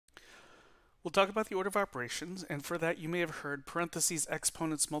We'll talk about the order of operations, and for that you may have heard parentheses,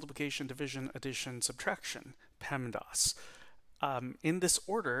 exponents, multiplication, division, addition, subtraction, PEMDAS. In this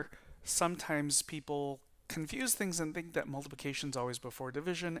order, sometimes people confuse things and think that multiplication is always before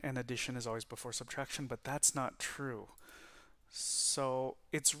division and addition is always before subtraction, but that's not true. So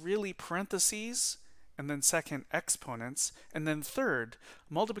it's really parentheses, and then second, exponents, and then third,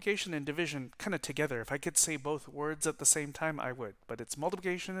 multiplication and division kind of together. If I could say both words at the same time, I would, but it's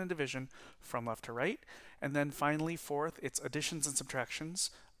multiplication and division from left to right. And then finally, fourth, it's additions and subtractions.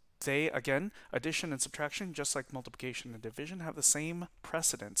 They, again, addition and subtraction, just like multiplication and division, have the same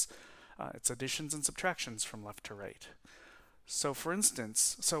precedence. It's additions and subtractions from left to right. So for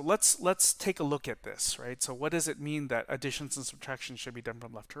instance, let's take a look at this, right? So what does it mean that additions and subtractions should be done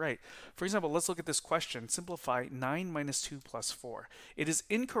from left to right? For example, let's look at this question. Simplify 9 minus 2 plus 4. It is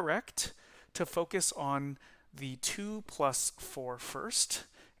incorrect to focus on the 2 plus 4 first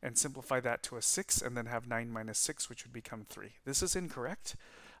and simplify that to a 6 and then have 9 minus 6, which would become 3. This is incorrect.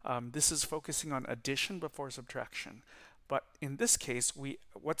 This is focusing on addition before subtraction. But in this case,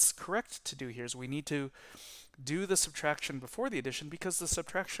 what's correct to do here is we need to do the subtraction before the addition because the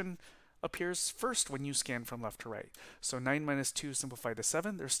subtraction appears first when you scan from left to right. So 9 minus 2 simplified to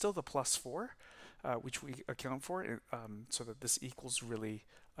 7. There's still the plus 4, which we account for so that this equals really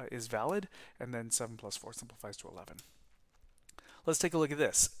is valid. And then 7 plus 4 simplifies to 11. Let's take a look at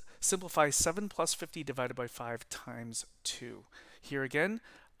this. Simplify 7 plus 50 divided by 5 times 2. Here again,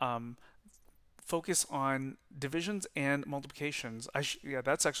 focus on divisions and multiplications. Yeah,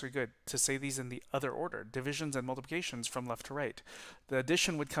 that's actually good to say these in the other order. Divisions and multiplications from left to right. The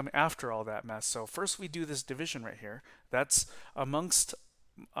addition would come after all that mess. So first we do this division right here. That's amongst,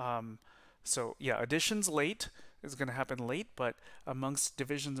 so yeah, additions late is going to happen late, but amongst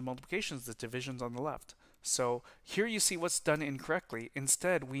divisions and multiplications, the division's on the left. So here you see what's done incorrectly.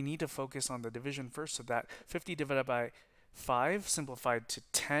 Instead, we need to focus on the division first, so that 50 divided by 5 simplified to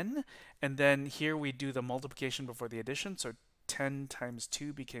 10, and then here we do the multiplication before the addition, so 10 times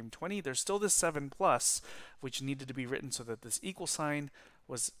 2 became 20. There's still this 7 plus, which needed to be written so that this equal sign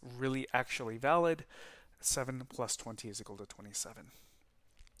was really actually valid. 7 plus 20 is equal to 27.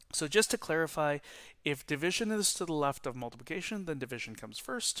 So just to clarify, if division is to the left of multiplication, then division comes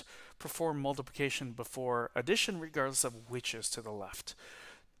first. Perform multiplication before addition, regardless of which is to the left.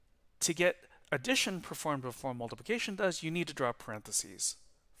 To get addition performed before multiplication does, you need to draw parentheses.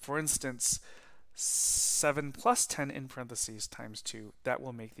 For instance, 7 plus 10 in parentheses times 2, that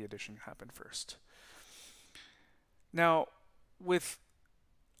will make the addition happen first. Now, with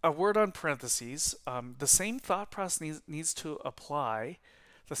a word on parentheses, the same thought process needs to apply.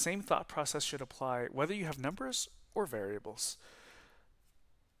 The same thought process should apply whether you have numbers or variables.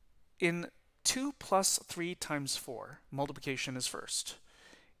 In 2 plus 3 times 4, multiplication is first.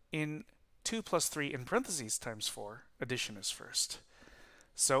 In 2 plus 3 in parentheses times 4, addition is first.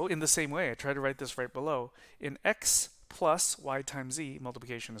 So in the same way, I try to write this right below. In x plus y times z,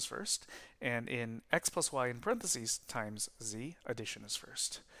 multiplication is first. And in x plus y in parentheses times z, addition is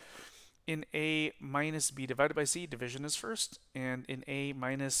first. In a minus b divided by c, division is first. And in a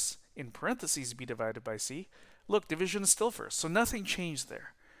minus, in parentheses, b divided by c, look, division is still first. So nothing changed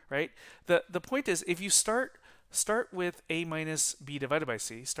there, right? The point is, if you start with a minus b divided by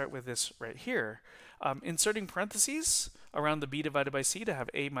c, start with this right here, inserting parentheses around the b divided by c to have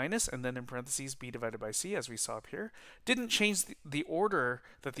a minus, and then in parentheses b divided by c, as we saw up here, didn't change the order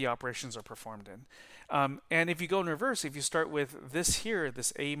that the operations are performed in. And if you go in reverse, if you start with this here,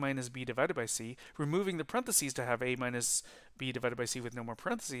 this a minus b divided by c, removing the parentheses to have a minus b divided by c with no more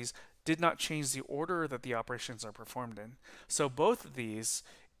parentheses, did not change the order that the operations are performed in. So both of these,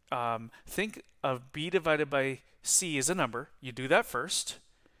 think of b divided by c as a number. You do that first,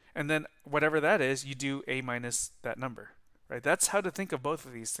 and then whatever that is, you do a minus that number. Right? That's how to think of both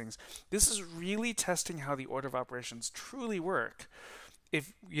of these things. This is really testing how the order of operations truly work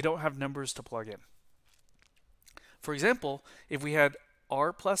if you don't have numbers to plug in. For example, if we had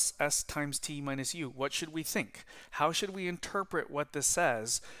r plus s times t minus u, what should we think? How should we interpret what this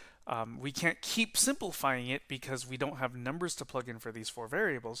says? We can't keep simplifying it because we don't have numbers to plug in for these 4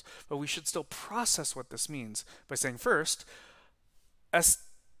 variables, but we should still process what this means by saying first, s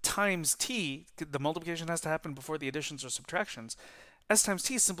times t, the multiplication has to happen before the additions or subtractions. S times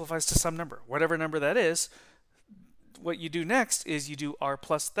t simplifies to some number, whatever number that is. What you do next is you do r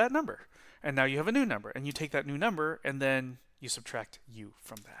plus that number, and now you have a new number, and you take that new number and then you subtract u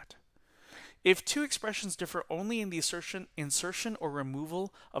from that. If two expressions differ only in the insertion or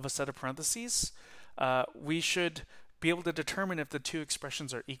removal of a set of parentheses, we should be able to determine if the two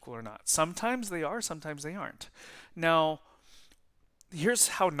expressions are equal or not. Sometimes they are, sometimes they aren't. Now, here's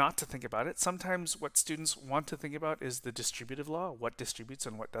how not to think about it. Sometimes what students want to think about is the distributive law, what distributes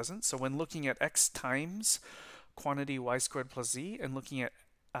and what doesn't. So when looking at x times quantity y squared plus z and looking at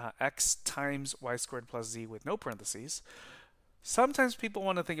x times y squared plus z with no parentheses, sometimes people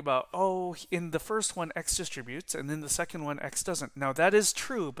want to think about, oh, in the first one x distributes and in the second one x doesn't. Now that is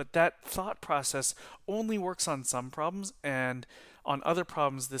true, but that thought process only works on some problems, and on other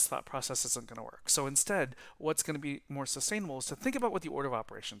problems this thought process isn't going to work. So instead, what's going to be more sustainable is to think about what the order of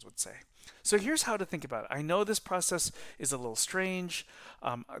operations would say. So here's how to think about it. I know this process is a little strange.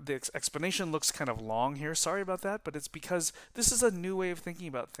 The explanation looks kind of long here. Sorry about that, but it's because this is a new way of thinking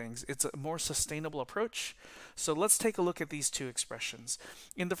about things. It's a more sustainable approach. So let's take a look at these two expressions.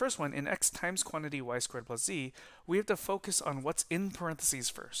 In the first one, in x times quantity y squared plus z, we have to focus on what's in parentheses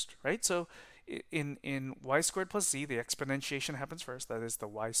first, right? So in y squared plus z, the exponentiation happens first. That is, the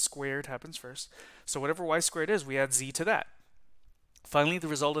y squared happens first. So whatever y squared is, we add z to that. Finally, the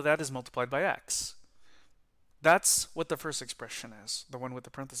result of that is multiplied by x. That's what the first expression is, the one with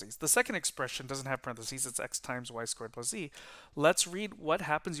the parentheses. The second expression doesn't have parentheses. It's x times y squared plus z. Let's read what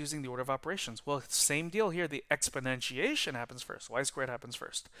happens using the order of operations. Well, same deal here. The exponentiation happens first. Y squared happens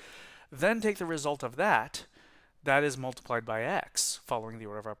first. Then take the result of that. That is multiplied by x, following the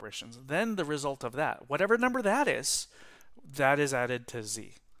order of operations. Then the result of that, whatever number that is added to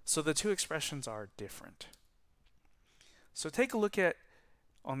z. So the two expressions are different. So take a look at,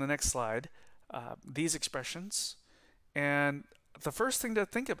 on the next slide, these expressions. And the first thing to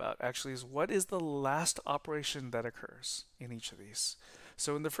think about actually is, what is the last operation that occurs in each of these?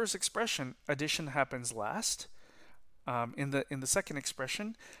 So in the first expression, addition happens last. In the second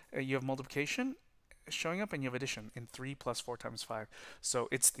expression, you have multiplication showing up and you have addition in 3 plus 4 times 5. So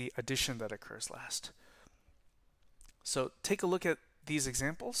it's the addition that occurs last. So take a look at these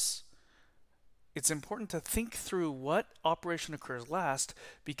examples. It's important to think through what operation occurs last,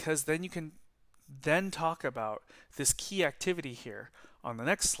 because then you can then talk about this key activity here on the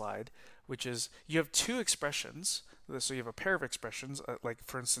next slide, which is you have two expressions. So you have a pair of expressions, like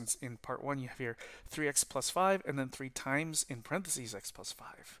for instance in part 1 you have here 3x plus 5 and then 3 times in parentheses x plus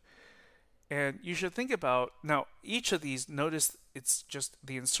 5. And you should think about, now each of these, notice it's just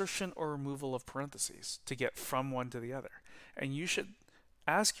the insertion or removal of parentheses to get from one to the other. And you should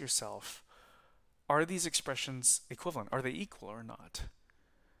ask yourself, are these expressions equivalent? Are they equal or not?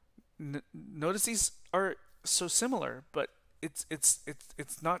 Notice these are so similar, but it's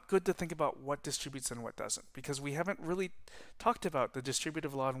not good to think about what distributes and what doesn't, because we haven't really talked about the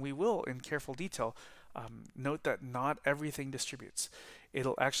distributive law, and we will in careful detail. Note that not everything distributes.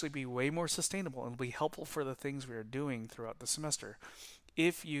 It'll actually be way more sustainable and will be helpful for the things we are doing throughout the semester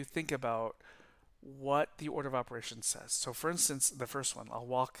if you think about what the order of operations says. So for instance, the first one, I'll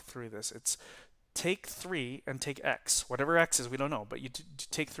walk through this. It's take 3 and take x. Whatever x is, we don't know, but you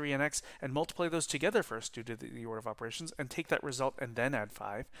take 3 and x and multiply those together first due to the order of operations, and take that result and then add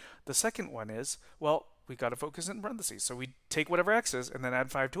 5. The second one is, well, we got to focus in parentheses. So we take whatever x is and then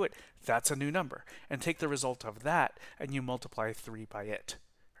add 5 to it. That's a new number. And take the result of that and you multiply 3 by it,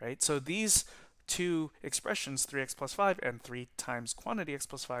 right? So these two expressions, 3x plus 5 and 3 times quantity x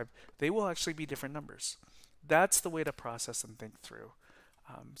plus 5, they will actually be different numbers. That's the way to process and think through.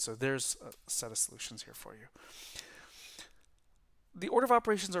 So there's a set of solutions here for you. The order of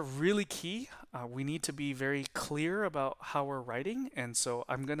operations are really key. We need to be very clear about how we're writing, and so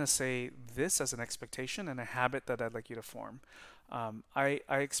I'm going to say this as an expectation and a habit that I'd like you to form. I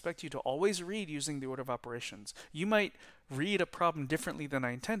expect you to always read using the order of operations. You might read a problem differently than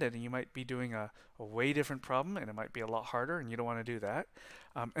I intended, and you might be doing a way different problem, and it might be a lot harder, and you don't want to do that.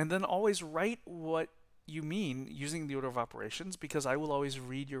 And then always write what you mean using the order of operations, because I will always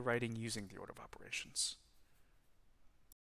read your writing using the order of operations.